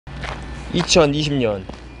2020년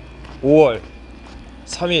 5월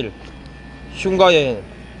 3일 흉가여행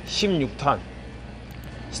 16탄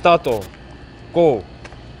스타트 고.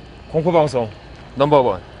 공포방송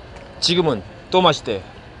넘버원. 지금은 또 마시대.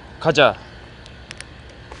 가자.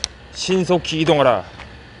 신속히 이동하라.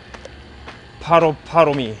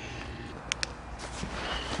 파로미.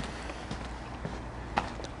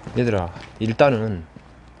 얘들아, 일단은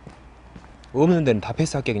없는 데는 다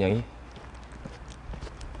패스할게. 그냥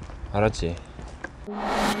알았지?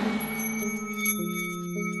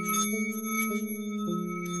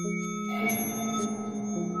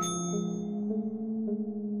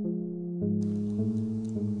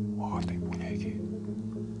 와, 이게 뭐냐 이게.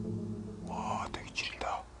 와, 되게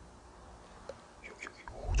지린다. 여기.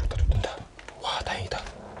 오, 좋다. 와, 다행이다.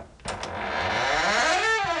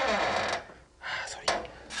 아, 소리.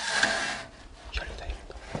 열린다.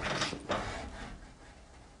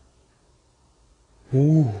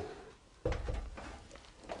 오.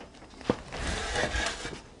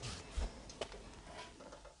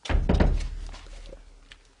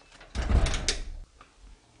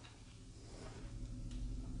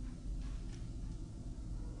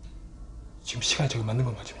 지금 시간이 저기 맞는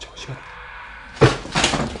건가? 지금 저거 시간.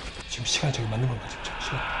 지금 시간이 저기 맞는 건가? 지금 저거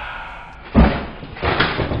시간.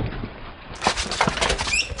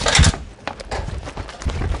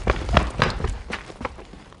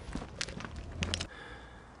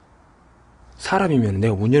 사람이면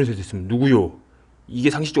내가 문 여는 소리 있으면 누구요? 이게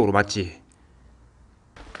상식적으로 맞지?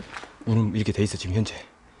 문은 이렇게 돼 있어 지금 현재.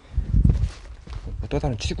 뭐 또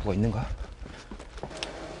다른 출입구가 있는가?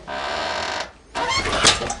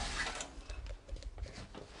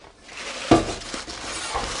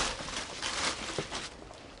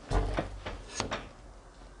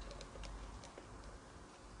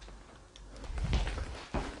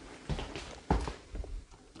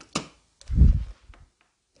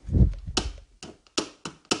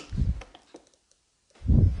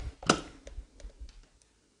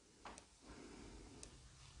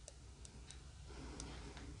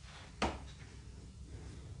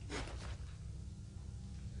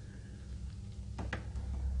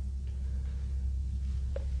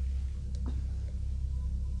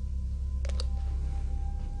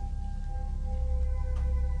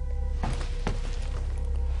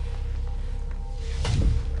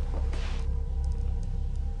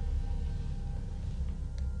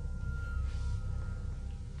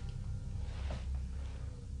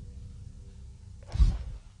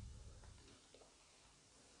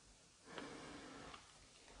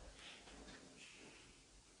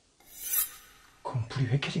 그럼 불이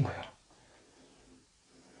왜 켜진 거야?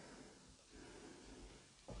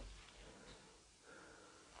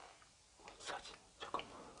 사진,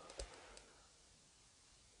 잠깐만.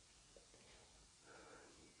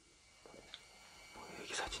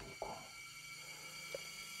 여기 사진 있고.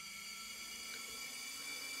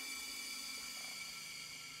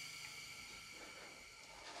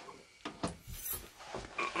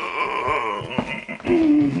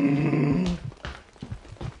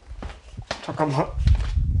 잠깐만.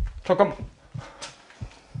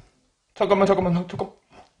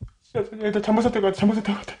 얘들 잘못 샀던 것 같아.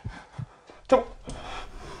 잠깐.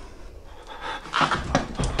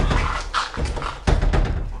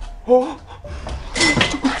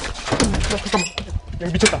 잠깐만.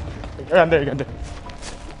 여기 미쳤다. 여기 안 돼. 여기. 안 돼.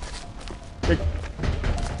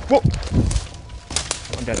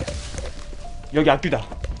 여기 악귀다.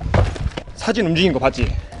 사진 움직인 거 봤지?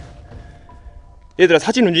 얘들아,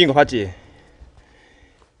 사진 움직인 거 봤지?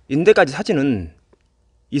 인데까지 사진은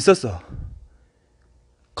있었어.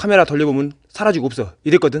 카메라 돌려보면 사라지고 없어.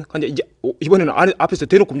 이랬거든. 근데 이제 이번에는 앞에서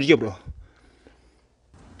대놓고 움직여버려.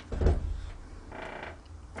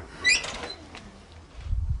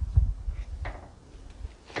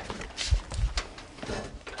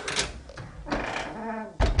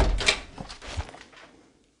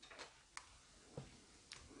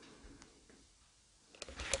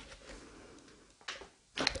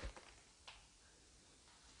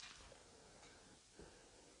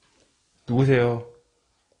 누구세요?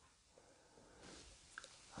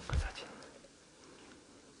 아까 사진.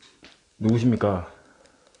 누구십니까?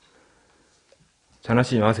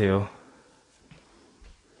 장난치지 마세요.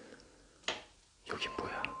 여긴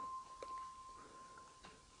뭐야?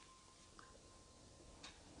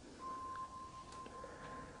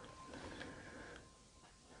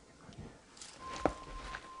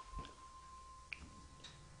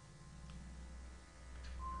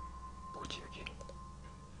 뭐지 여기?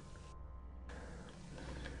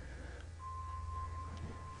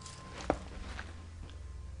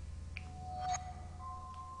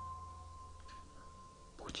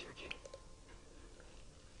 뭐지 여기?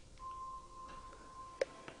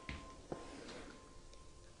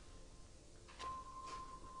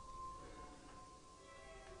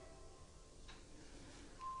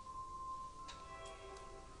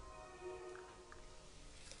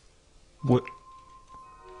 뭐?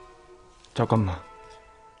 잠깐만.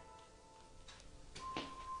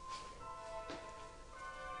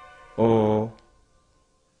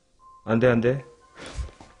 안 돼, 안 돼.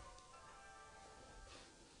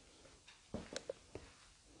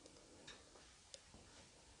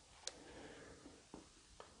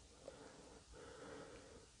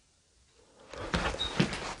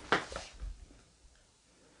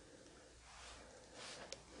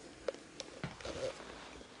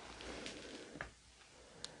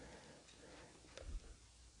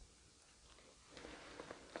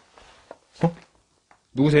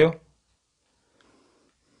 누구세요?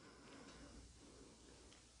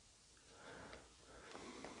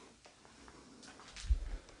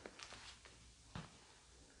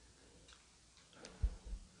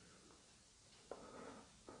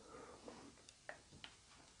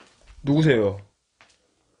 누구세요?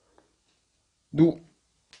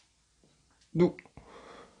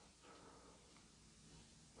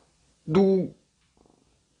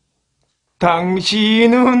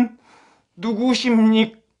 당신은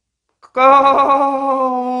누구십니까?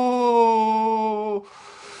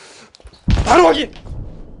 바로 확인!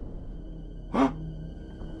 어?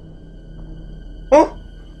 어?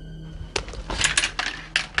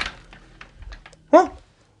 어?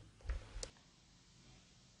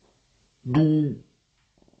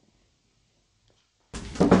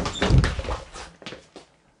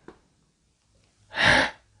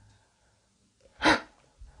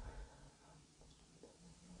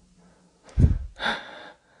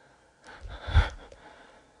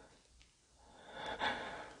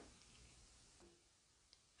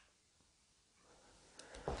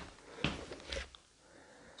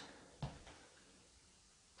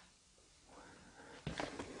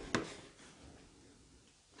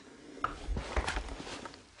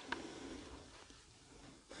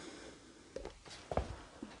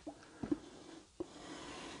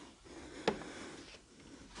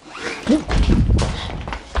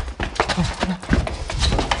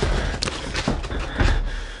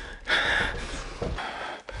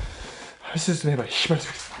 할 수 있으면 해봐. 씨발 수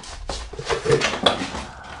있어.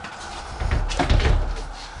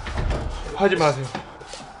 하지 마세요.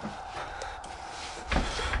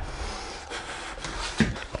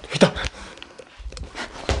 있다.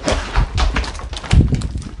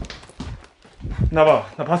 나와.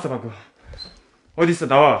 나 봤어 방금. 어디 있어?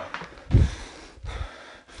 나와.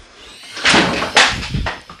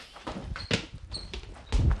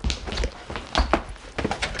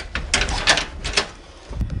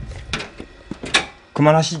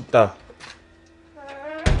 그만하시다.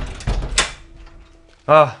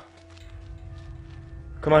 아,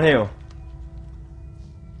 그만해요.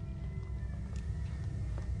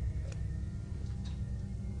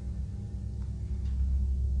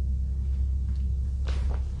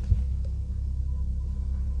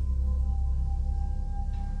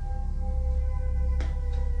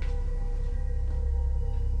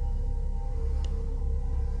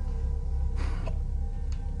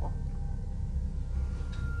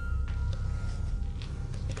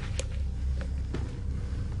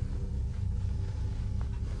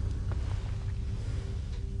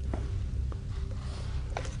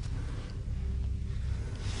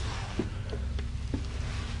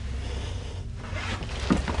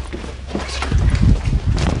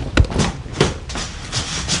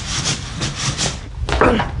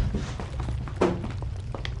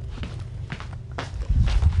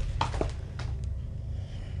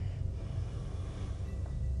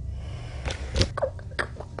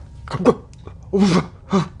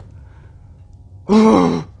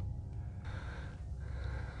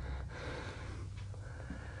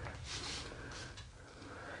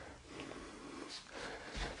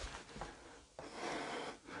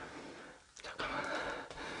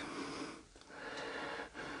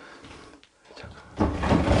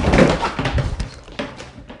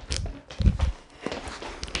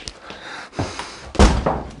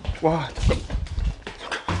 와, 잠깐.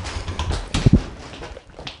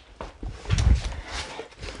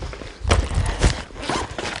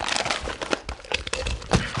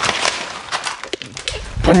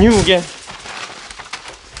 New again.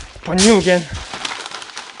 New again.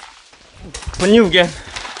 New again.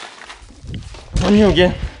 New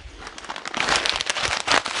again.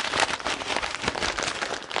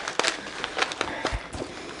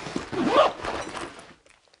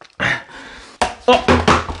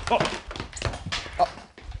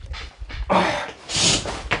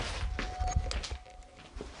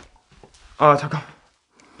 아, 잠깐.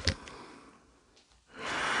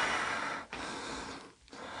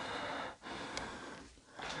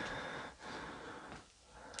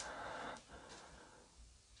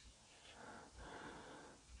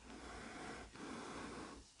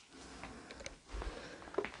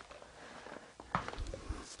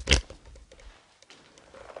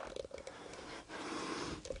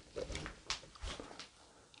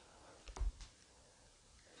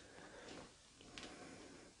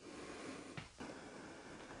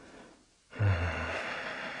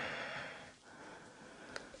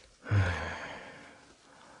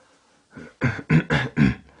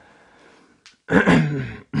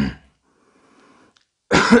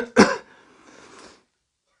 왜?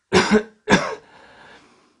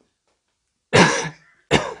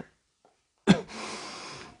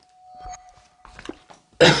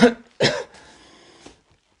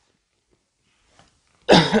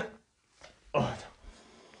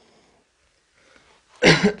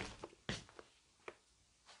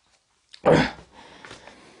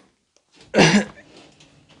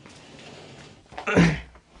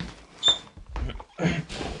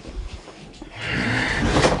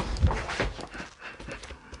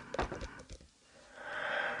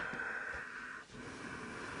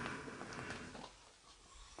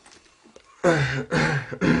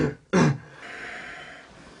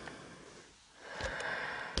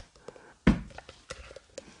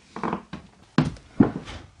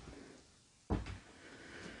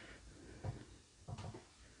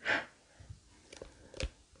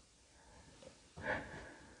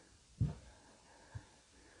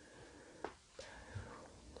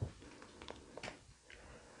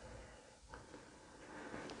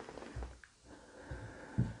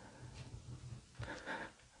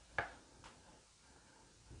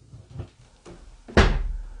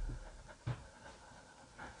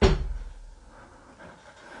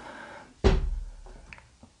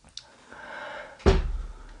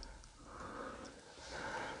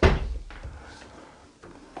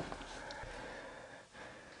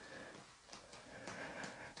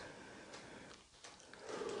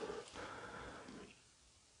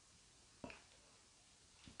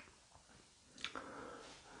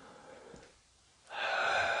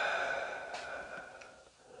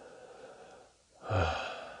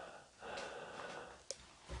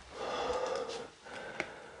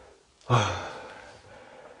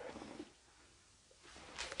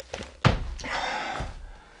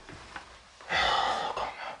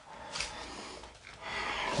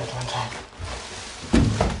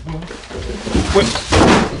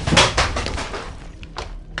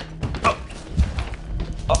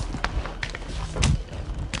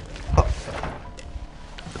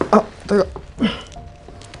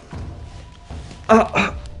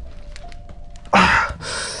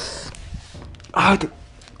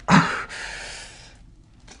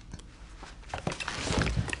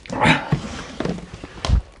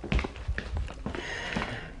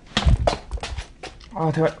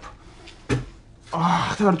 내가 대가리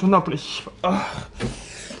대가리 존나 아프네. 씨발.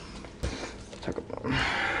 잠깐만.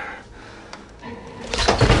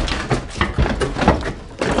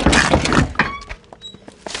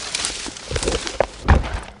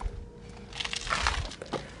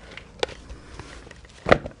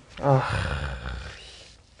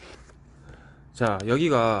 자,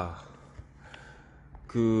 여기가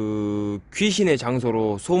그 귀신의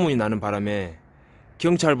장소로 소문이 나는 바람에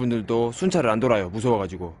경찰분들도 순찰을 안 돌아요.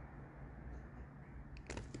 무서워가지고.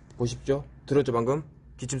 보십시오. 들었죠 방금?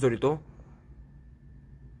 기침소리도?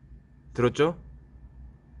 들었죠?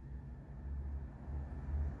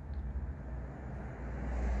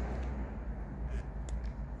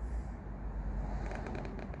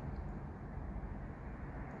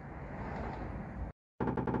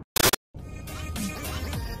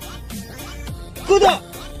 구독!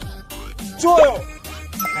 좋아요!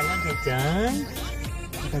 알람 설정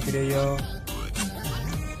부탁드려요.